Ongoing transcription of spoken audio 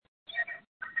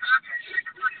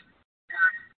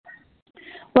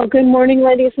Well, good morning,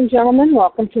 ladies and gentlemen.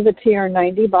 Welcome to the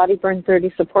TR90 Body Burn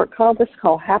 30 support call. This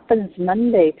call happens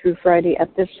Monday through Friday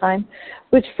at this time,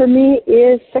 which for me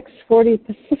is 6:40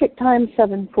 Pacific Time,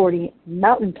 7:40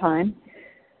 Mountain Time,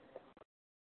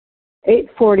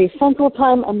 8:40 Central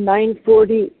Time, and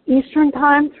 9:40 Eastern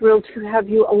Time. Thrilled to have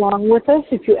you along with us.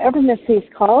 If you ever miss these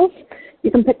calls,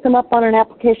 you can pick them up on an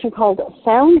application called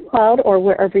SoundCloud or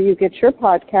wherever you get your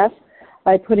podcasts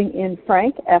by putting in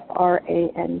Frank,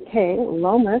 F-R-A-N-K,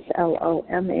 Lomas,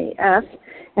 L-O-M-A-S,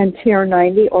 and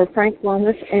TR90, or Frank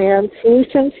Lomas and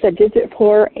Solutions, the Digit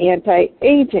for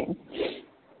Anti-Aging.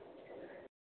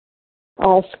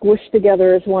 All squished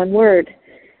together as one word.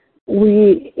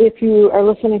 If you are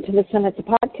listening to this and it's a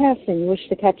podcast and you wish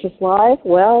to catch us live,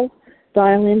 well,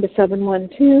 dial in to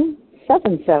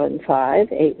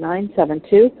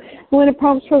 712-775-8972. When it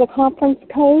prompts for the conference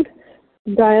code,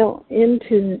 dial in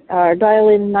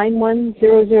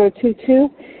 9100022,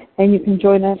 and you can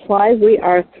join us live. We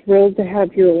are thrilled to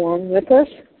have you along with us.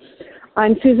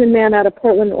 I'm Susan Mann out of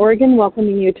Portland, Oregon,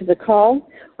 welcoming you to the call.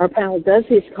 Our panel does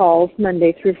these calls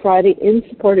Monday through Friday in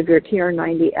support of your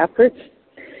TR90 efforts.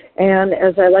 And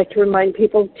as I like to remind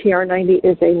people, TR90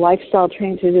 is a lifestyle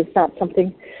change. It is not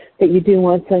something that you do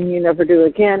once and you never do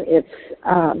again. It's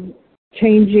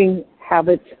changing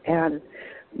habits and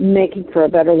making for a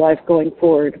better life going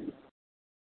forward.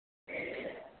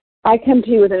 I come to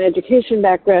you with an education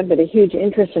background, but a huge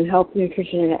interest in health,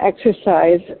 nutrition, and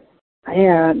exercise.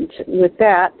 And with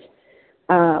that,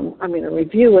 I'm going to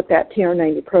review what that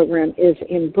TR90 program is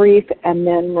in brief, and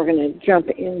then we're going to jump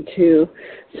into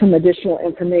some additional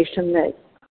information that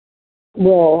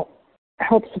will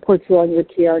help support you on your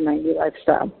TR90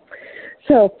 lifestyle.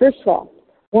 So, first of all,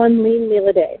 1 lean meal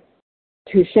a day,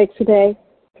 2 shakes a day,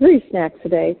 3 snacks a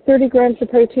day, 30 grams of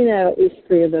protein at least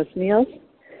 3 of those meals.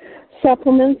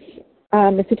 Supplements,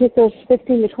 if you take those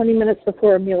 15 to 20 minutes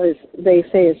before a meal they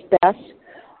say is best,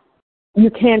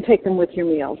 you can take them with your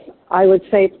meals. I would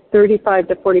say 35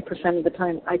 to 40% of the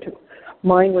time I took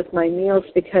mine with my meals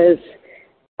because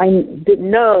I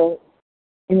didn't know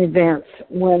in advance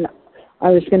when I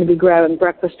was going to be grabbing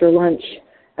breakfast or lunch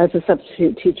as a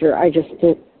substitute teacher. I just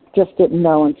didn't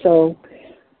know, and so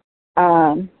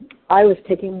I was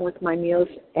taking them with my meals,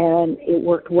 and it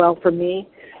worked well for me.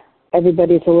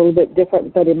 Everybody's a little bit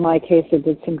different, but in my case, it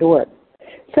did seem to work.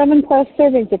 7+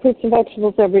 servings of fruits and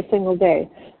vegetables every single day.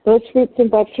 Those fruits and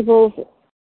vegetables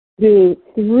do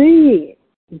 3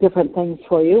 different things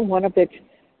for you. One of which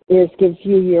gives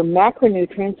you your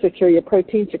macronutrients, which are your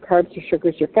proteins, your carbs, your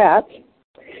sugars, your fats.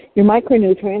 Your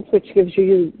micronutrients, which gives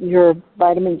you your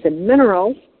vitamins and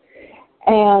minerals.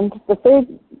 And the third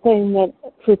thing that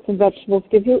fruits and vegetables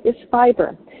give you is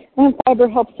fiber. And fiber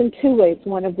helps in 2 ways,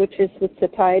 one of which is with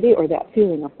satiety, or that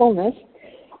feeling of fullness.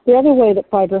 The other way that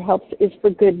fiber helps is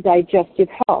for good digestive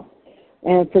health.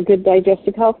 And for good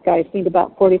digestive health, guys need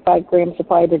about 45 grams of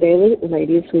fiber daily.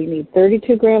 Ladies, we need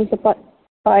 32 grams of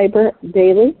fiber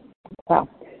daily. Wow,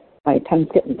 my tongue's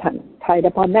getting tied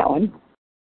up on that one.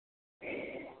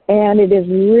 And it is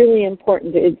really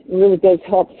important. It really does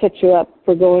help set you up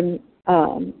for going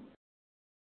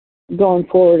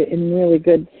forward in really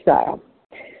good style.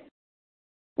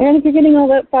 And if you're getting all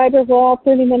that fiber, well,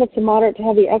 30 minutes of moderate to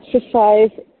heavy exercise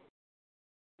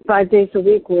 5 days a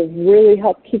week will really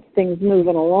help keep things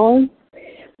moving along.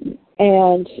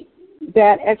 And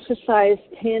that exercise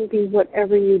can be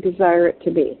whatever you desire it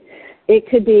to be. It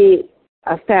could be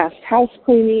a fast house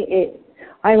cleaning.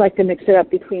 I like to mix it up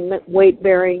between weight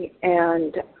bearing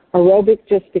and aerobic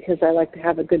just because I like to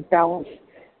have a good balance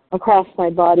across my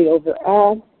body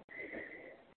overall.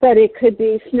 But it could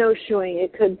be snowshoeing,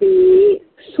 it could be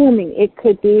swimming, it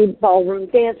could be ballroom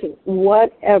dancing,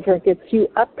 whatever gets you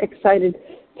up excited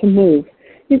to move.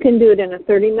 You can do it in a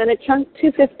 30-minute chunk,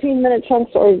 2 15-minute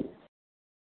chunks, or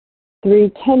 3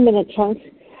 10-minute chunks,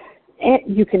 and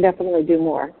you can definitely do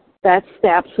more. That's the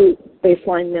absolute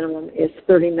baseline minimum is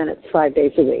 30 minutes, 5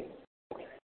 days a week.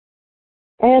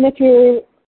 And if you're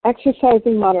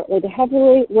exercising moderately to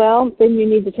heavily, well, then you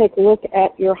need to take a look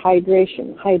at your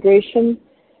hydration. Hydration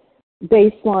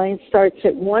baseline starts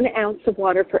at 1 ounce of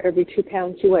water for every 2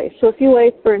 pounds you weigh. So if you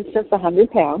weigh, for instance, 100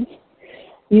 pounds,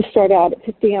 you start out at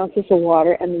 50 ounces of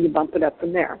water, and then you bump it up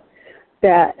from there.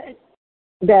 That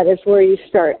is where you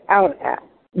start out at.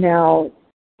 Now,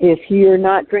 if you're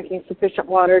not drinking sufficient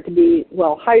water to be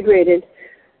well hydrated,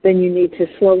 then you need to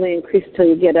slowly increase till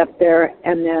you get up there,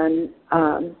 and then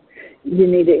you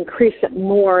need to increase it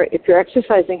more. If you're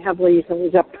exercising heavily, you can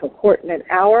lose up to a quart in an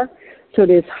hour. So it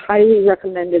is highly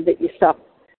recommended that you stop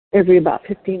every about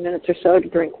 15 minutes or so to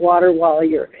drink water while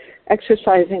you're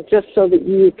exercising, just so that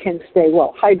you can stay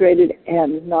well hydrated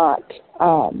and not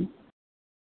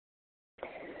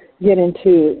get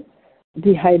into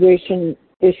dehydration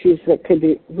issues that could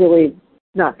be really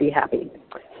not be happy.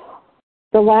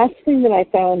 The last thing that I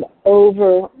found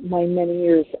over my many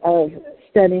years of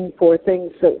studying for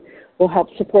things that will help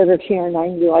support our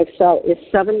TR90 lifestyle is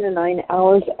 7 to 9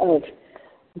 hours of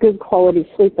good quality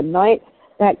sleep a night.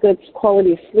 That good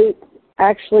quality sleep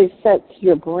actually sets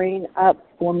your brain up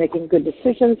for making good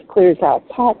decisions, clears out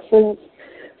toxins,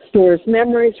 stores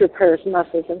memories, repairs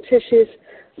muscles and tissues.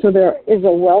 So there is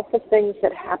a wealth of things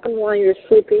that happen while you're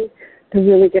sleeping to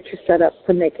really get you set up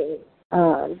for making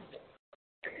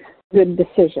good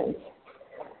decisions.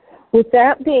 With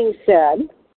that being said,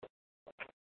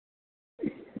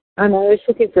 I'm always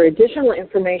looking for additional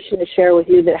information to share with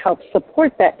you that helps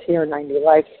support that TR90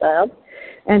 lifestyle.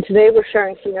 And today we're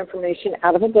sharing some information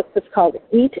out of a book that's called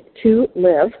Eat to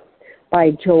Live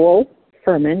by Joel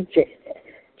Fuhrman,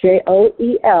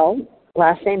 Joel.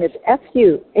 Last name is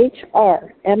Fuhrman.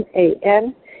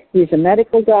 He's a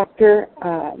medical doctor,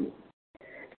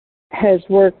 has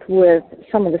worked with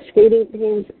some of the skating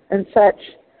teams and such.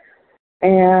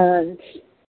 And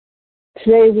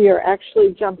today we are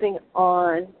actually jumping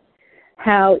on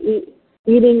how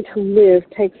eating to live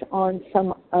takes on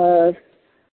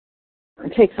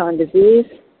disease.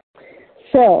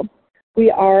 So we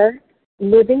are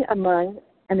living among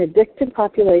an addicted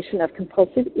population of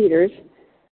compulsive eaters,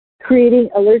 creating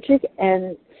allergic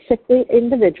and sickly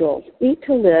individuals. Eat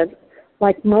to live,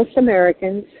 like most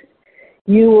Americans,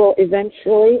 you will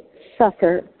eventually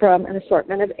suffer from an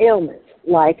assortment of ailments,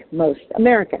 like most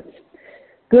Americans.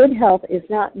 Good health is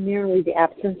not merely the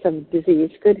absence of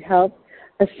disease. Good health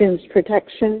assumes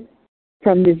protection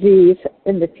from disease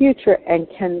in the future and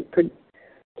can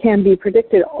be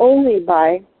predicted only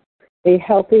by a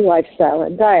healthy lifestyle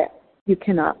and diet. You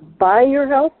cannot buy your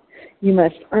health. You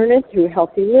must earn it through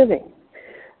healthy living.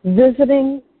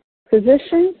 Visiting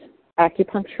physicians,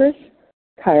 acupuncturists,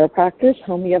 chiropractors,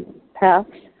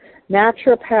 homeopaths,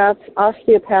 naturopaths,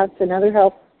 osteopaths, and other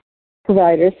health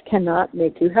providers cannot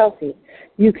make you healthy.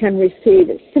 You can receive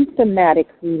symptomatic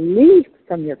relief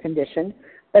from your condition,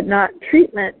 but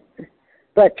treatments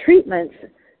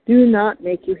do not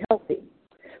make you healthy.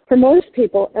 For most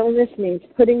people, illness means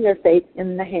putting their faith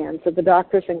in the hands of the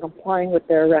doctors and complying with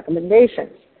their recommendations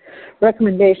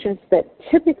that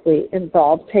typically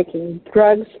involve taking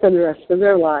drugs for the rest of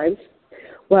their lives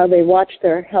while they watch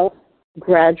their health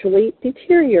gradually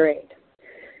deteriorate.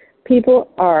 People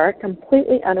are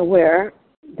completely unaware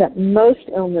that most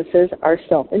illnesses are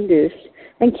self-induced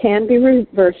and can be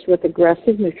reversed with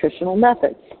aggressive nutritional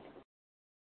methods.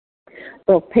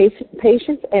 Both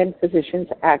patients and physicians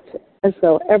act as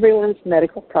though everyone's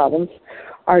medical problems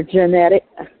are genetic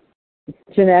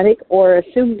or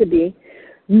assumed to be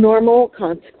normal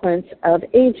consequence of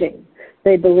aging.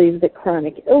 They believe that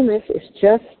chronic illness is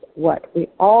just what we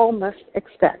all must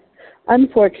expect.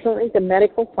 Unfortunately, the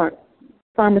medical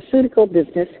pharmaceutical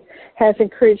business has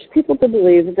encouraged people to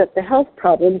believe that the health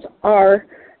problems are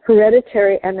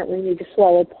hereditary and that we need to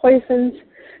swallow poisons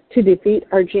to defeat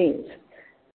our genes.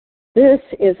 This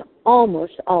is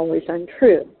almost always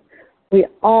untrue. We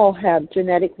all have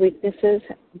genetic weaknesses,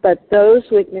 but those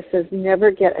weaknesses never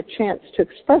get a chance to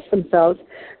express themselves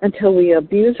until we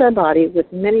abuse our body with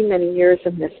many, many years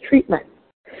of mistreatment.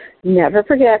 Never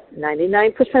forget,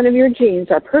 99% of your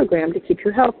genes are programmed to keep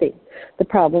you healthy. The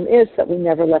problem is that we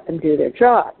never let them do their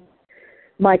job.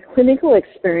 My clinical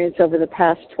experience over the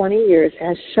past 20 years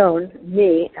has shown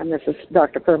me, and this is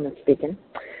Dr. Fuhrman speaking,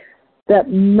 that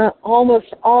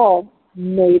almost all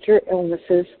major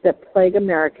illnesses that plague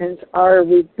Americans are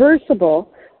reversible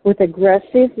with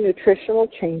aggressive nutritional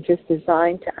changes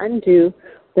designed to undo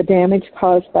the damage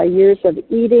caused by years of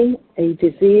eating a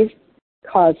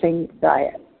disease-causing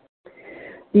diet.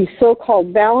 The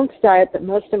so-called balanced diet that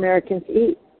most Americans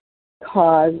eat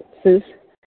causes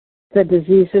the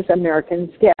diseases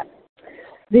Americans get.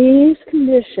 These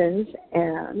conditions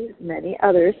and many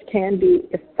others can be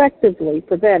effectively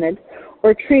prevented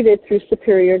or treated through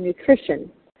superior nutrition.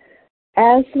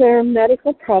 As their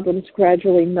medical problems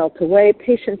gradually melt away,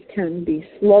 patients can be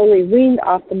slowly weaned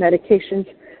off the medications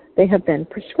they have been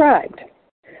prescribed.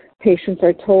 Patients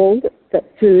are told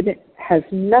that food has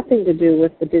nothing to do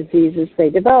with the diseases they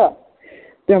develop.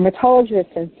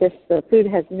 Dermatologists insist that food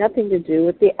has nothing to do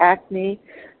with the acne.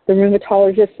 The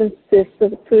rheumatologists insist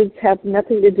that the foods have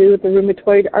nothing to do with the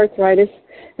rheumatoid arthritis,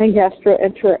 and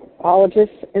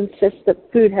gastroenterologists insist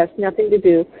that food has nothing to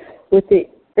do with the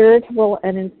irritable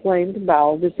and inflamed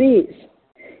bowel disease.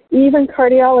 Even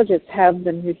cardiologists have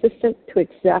been resistant to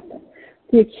accept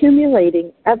the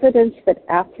accumulating evidence that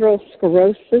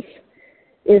atherosclerosis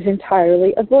is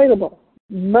entirely avoidable.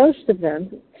 Most of them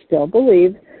still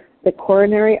believe that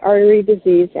coronary artery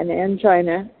disease and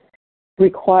angina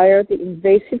require the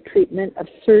invasive treatment of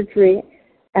surgery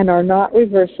and are not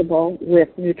reversible with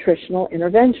nutritional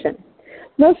intervention.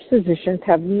 Most physicians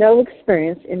have no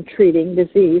experience in treating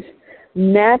disease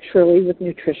naturally with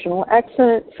nutritional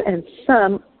excellence, and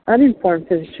some uninformed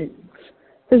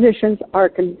physicians are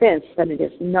convinced that it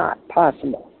is not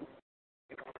possible.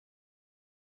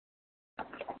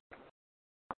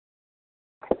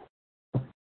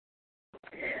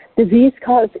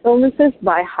 Disease-caused illnesses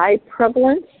by high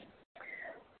prevalence,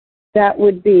 that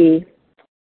would be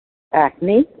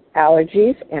acne,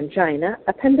 allergies, angina,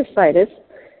 appendicitis,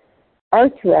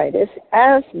 arthritis,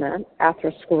 asthma,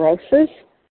 atherosclerosis,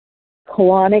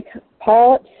 colonic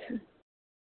polyps,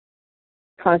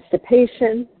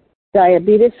 constipation,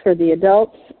 diabetes for the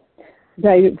adults,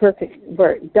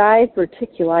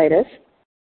 diverticulitis,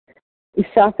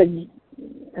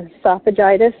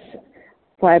 esophagitis,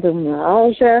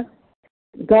 fibromyalgia,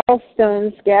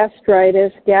 gallstones,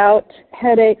 gastritis, gout,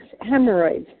 headaches,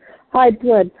 hemorrhoids, high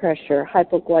blood pressure,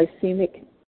 hypoglycemic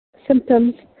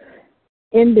symptoms,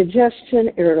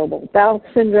 indigestion, irritable bowel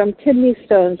syndrome, kidney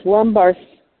stones, lumbar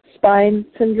spine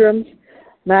syndromes,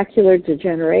 macular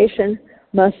degeneration,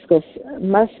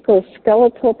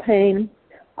 musculoskeletal pain,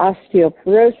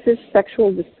 osteoporosis,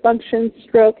 sexual dysfunction,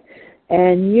 stroke,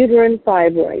 and uterine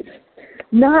fibroids.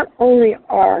 Not only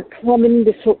are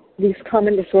these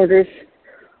common disorders,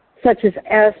 such as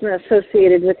asthma,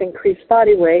 associated with increased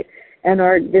body weight and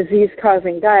our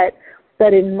disease-causing diet,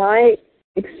 but in my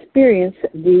experience,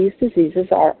 these diseases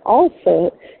are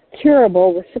also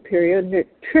curable with superior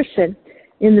nutrition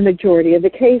in the majority of the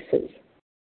cases.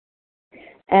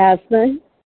 Asthma,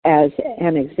 as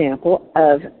an example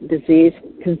of disease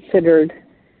considered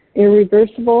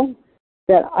irreversible,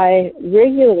 that I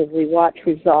regularly watch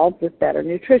resolve with better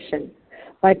nutrition.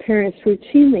 My parents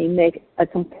routinely make a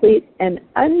complete and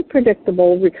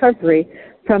unpredictable recovery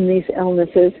from these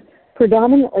illnesses,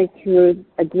 predominantly through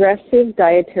aggressive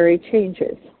dietary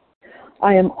changes.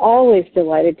 I am always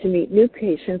delighted to meet new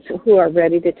patients who are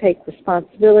ready to take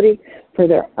responsibility for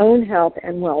their own health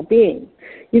and well-being.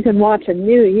 You can watch a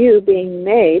new you being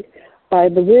made by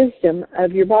the wisdom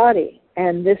of your body,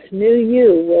 and this new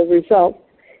you will result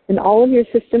in all of your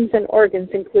systems and organs,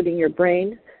 including your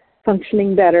brain,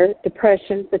 functioning better.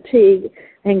 Depression, fatigue,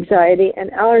 anxiety,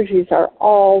 and allergies are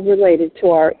all related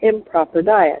to our improper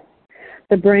diet.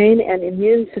 The brain and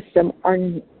immune system are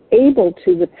able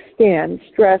to withstand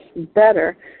stress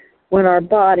better when our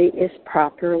body is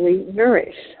properly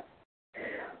nourished.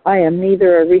 I am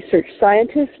neither a research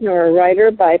scientist nor a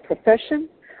writer by profession.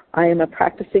 I am a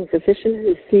practicing physician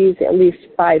who sees at least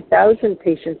 5,000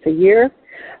 patients a year.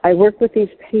 I work with these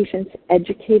patients,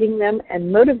 educating them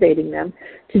and motivating them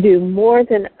to do more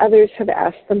than others have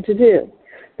asked them to do.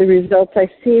 The results I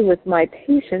see with my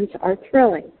patients are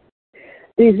thrilling.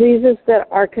 Diseases that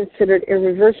are considered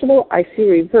irreversible, I see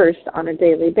reversed on a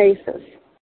daily basis.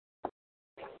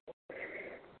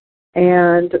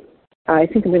 And I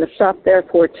think I'm going to stop there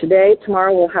for today.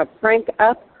 Tomorrow we'll have Frank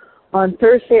up. On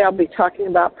Thursday, I'll be talking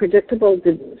about predictable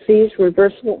disease.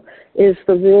 Reversible is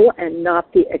the rule and not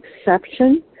the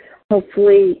exception.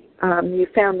 Hopefully, you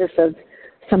found this of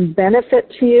some benefit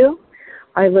to you.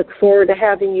 I look forward to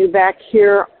having you back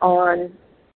here on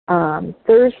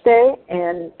Thursday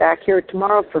and back here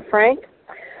tomorrow for Frank.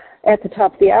 At the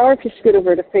top of the hour, if you scoot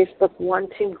over to Facebook, One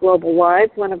Team Global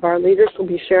Live, one of our leaders will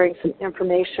be sharing some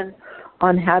information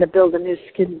on how to build a new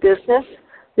skin business.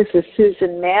 This is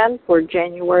Susan Mann for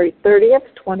January 30th,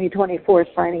 2024,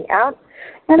 signing out.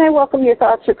 And I welcome your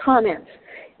thoughts or comments.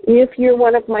 If you're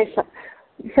one of my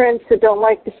friends that don't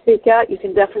like to speak out, you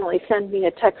can definitely send me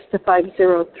a text to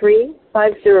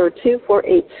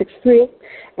 503-502-4863.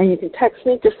 And you can text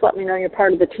me. Just let me know you're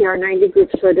part of the TR90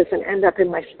 group so it doesn't end up in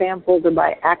my spam folder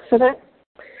by accident.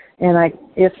 And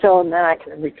if so, and then I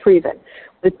can retrieve it.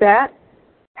 With that,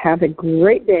 have a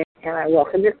great day, and I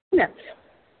welcome your comments.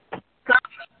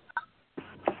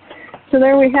 So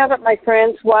there we have it, my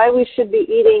friends, why we should be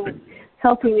eating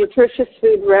healthy, nutritious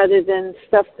food rather than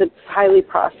stuff that's highly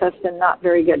processed and not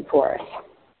very good for us.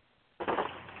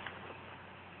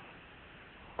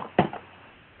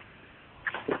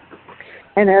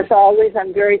 And as always,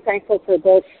 I'm very thankful for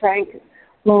both Frank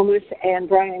Lomas and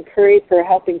Brian Curry for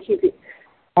helping keep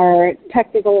our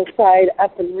technical side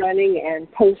up and running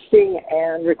and posting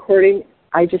and recording.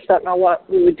 I just don't know what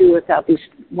we would do without these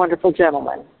wonderful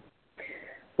gentlemen.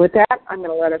 With that, I'm going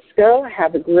to let us go.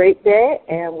 Have a great day,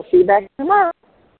 and we'll see you back tomorrow.